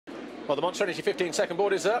Well, the Monster Energy 15-second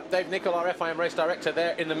board is up. Dave Nicol, our FIM race director,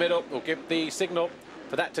 there in the middle, will give the signal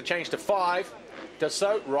for that to change to 5. Does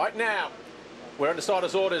so right now. We're under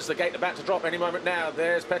starters' orders. The gate about to drop any moment now.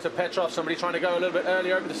 There's Petr Petrov, somebody trying to go a little bit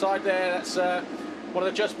earlier over the side there. That's one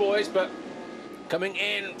of the Just Boys, but coming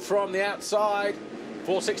in from the outside,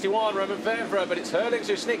 461, Roman Fevre, but it's Herlings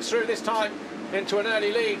who sneaks through this time into an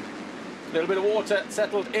early lead. A little bit of water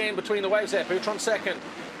settled in between the waves there. Boutron second.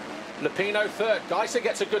 Lupino third. Geiser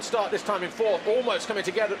gets a good start this time in fourth. Almost coming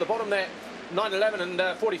together at the bottom there. 9:11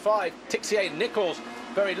 and 45. Tixier Nichols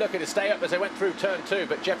very lucky to stay up as they went through turn 2.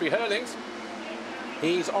 But Jeffrey Herlings,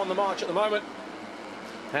 he's on the march at the moment.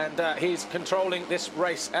 And he's controlling this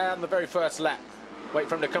race and the very first lap. Wait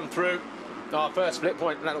for him to come through. Our first split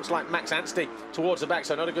point, that looks like Max Anstey towards the back,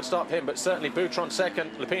 so not a good start for him, but certainly Boutron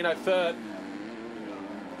second, Lupino third.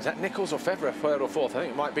 Is that Nichols or Fevre, third or fourth? I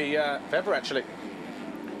think it might be Fevre, actually.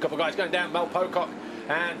 A couple of guys going down, Mel Pocock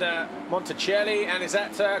and Monticelli, and is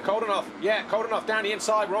that Koldenhoff? Yeah, Koldenhoff down the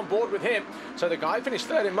inside, we're on board with him. So the guy finished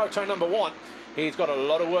third in moto number 1. He's got a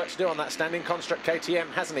lot of work to do on that standing construct KTM,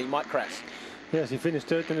 hasn't he, Mike Kress? Yes, he finished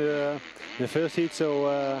third in the first heat, so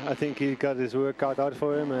I think he got his work cut out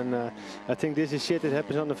for him, and I think this is shit that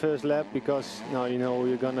happens on the first lap, because now you know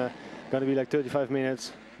you're gonna be like 35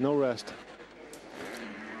 minutes, no rest.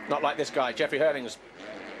 Not like this guy, Jeffrey Herlings.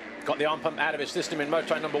 Got the arm pump out of his system in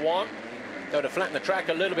moto number 1. Go to flatten the track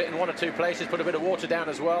a little bit in 1 or 2 places, put a bit of water down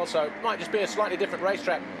as well, so it might just be a slightly different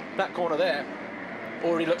racetrack. That corner there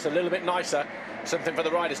already looks a little bit nicer. Something for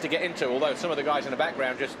the riders to get into, although some of the guys in the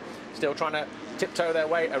background just still trying to tiptoe their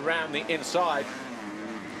way around the inside.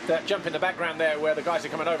 That jump in the background there where the guys are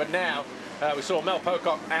coming over now. We saw Mel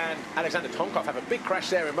Pocock and Alexander Tonkov have a big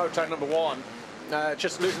crash there in moto number 1.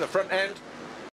 Just losing the front end.